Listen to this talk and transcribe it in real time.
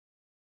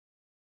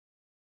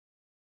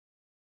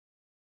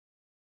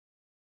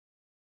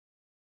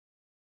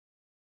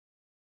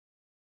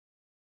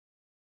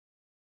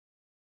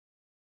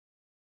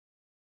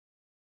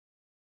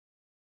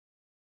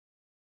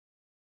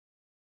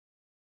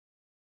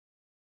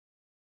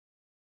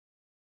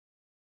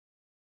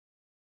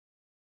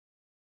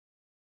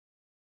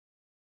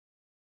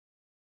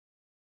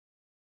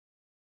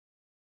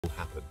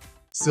happen.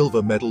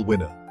 Silver medal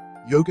winner,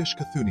 Yogesh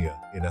Kathuniya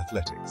in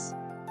athletics.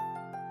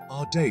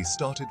 Our day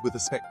started with a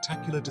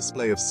spectacular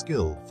display of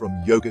skill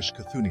from Yogesh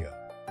Kathuniya.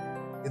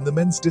 In the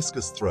men's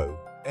discus throw,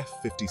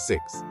 F56,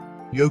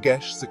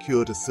 Yogesh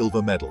secured a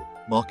silver medal,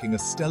 marking a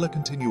stellar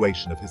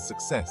continuation of his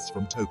success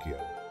from Tokyo.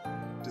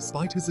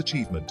 Despite his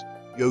achievement,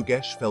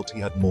 Yogesh felt he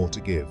had more to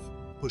give,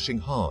 pushing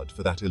hard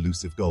for that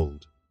elusive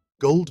gold.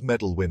 Gold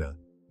medal winner,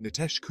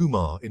 Nitesh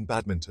Kumar in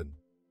badminton.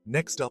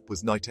 Next up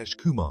was Nitesh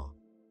Kumar,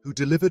 who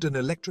delivered an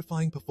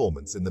electrifying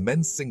performance in the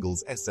men's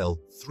singles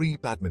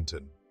SL3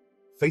 badminton.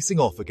 Facing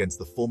off against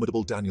the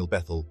formidable Daniel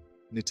Bethel,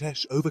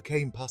 Nitesh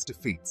overcame past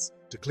defeats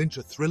to clinch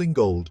a thrilling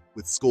gold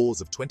with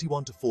scores of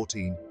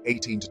 21-14,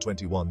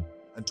 18-21,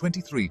 and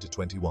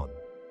 23-21.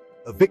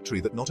 A victory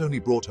that not only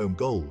brought home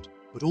gold,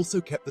 but also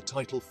kept the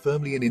title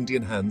firmly in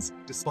Indian hands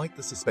despite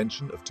the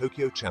suspension of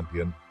Tokyo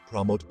champion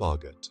Pramod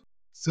Bhagat.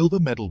 Silver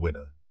medal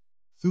winner,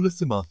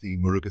 Thulasimathi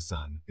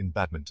Murugesan in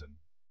badminton.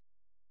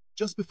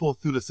 Just before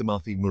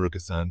Thulasimathi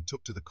Murugesan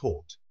took to the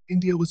court,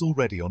 India was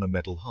already on a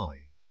medal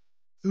high.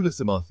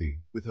 Thulasimathi,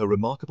 with her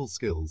remarkable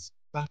skills,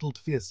 battled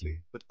fiercely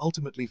but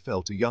ultimately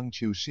fell to young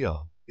Chu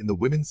Xia in the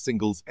women's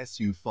singles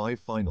SU5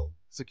 final,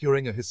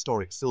 securing a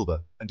historic silver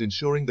and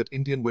ensuring that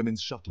Indian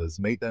women's shuttlers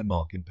made their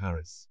mark in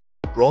Paris.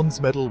 Bronze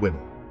medal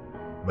winner,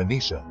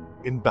 Manisha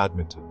in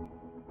badminton.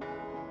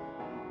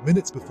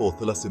 Minutes before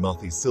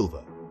Thulasimathi's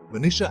silver,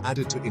 Manisha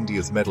added to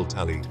India's medal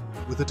tally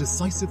with a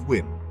decisive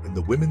win in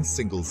the women's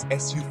singles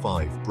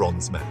SU5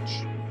 bronze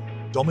match.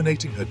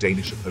 Dominating her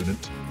Danish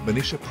opponent,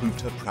 Manisha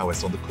proved her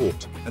prowess on the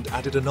court and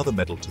added another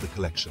medal to the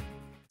collection.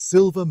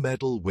 Silver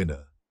medal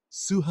winner,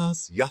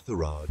 Suhas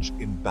Yatharaj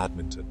in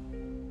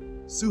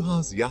badminton.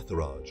 Suhas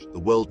Yatharaj, the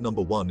world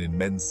 #1 in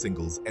men's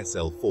singles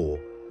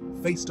SL4,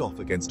 faced off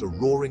against a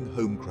roaring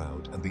home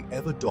crowd and the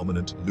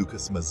ever-dominant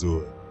Lucas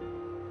Mazur.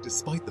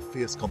 Despite the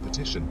fierce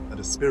competition and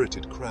a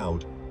spirited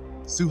crowd,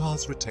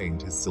 Suhas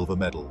retained his silver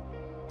medal,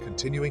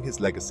 continuing his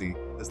legacy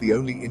as the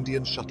only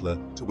Indian shuttler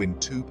to win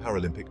 2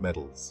 Paralympic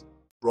medals.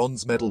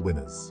 Bronze medal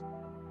winners,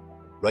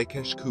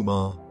 Rakesh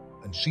Kumar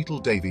and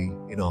Sheetal Devi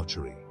in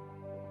archery.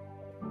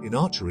 In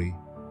archery,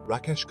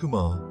 Rakesh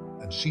Kumar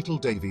and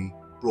Sheetal Devi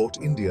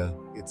brought India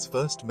its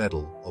first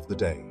medal of the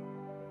day.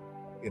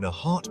 In a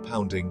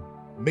heart-pounding,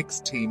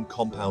 mixed-team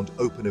compound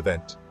open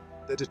event,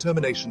 their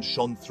determination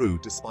shone through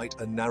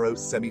despite a narrow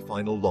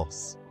semi-final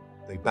loss.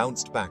 They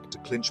bounced back to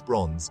clinch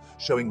bronze,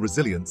 showing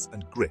resilience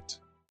and grit.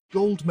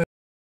 Gold medal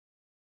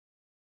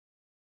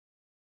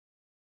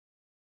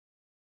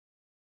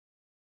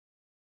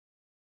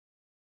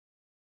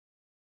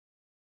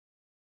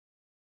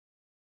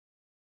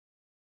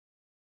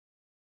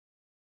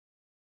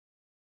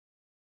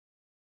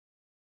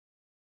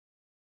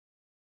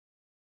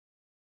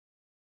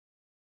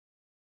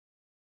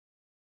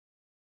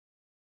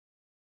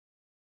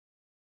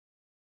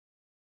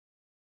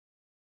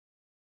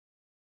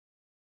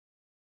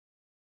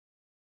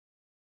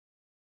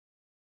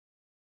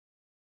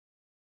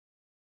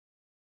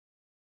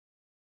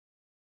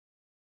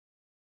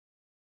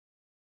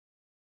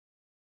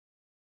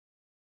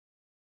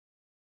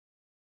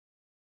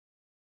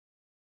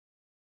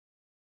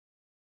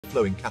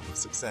flowing cap of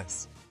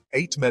success.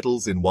 8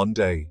 medals in one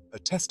day, a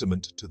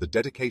testament to the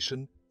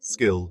dedication,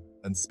 skill,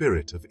 and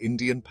spirit of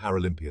Indian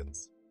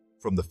Paralympians.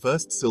 From the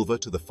first silver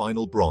to the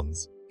final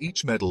bronze,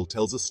 each medal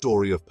tells a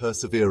story of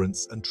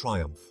perseverance and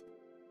triumph.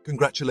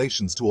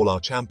 Congratulations to all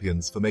our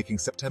champions for making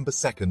September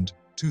 2nd,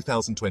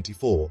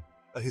 2024,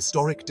 a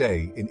historic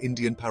day in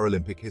Indian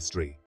Paralympic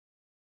history.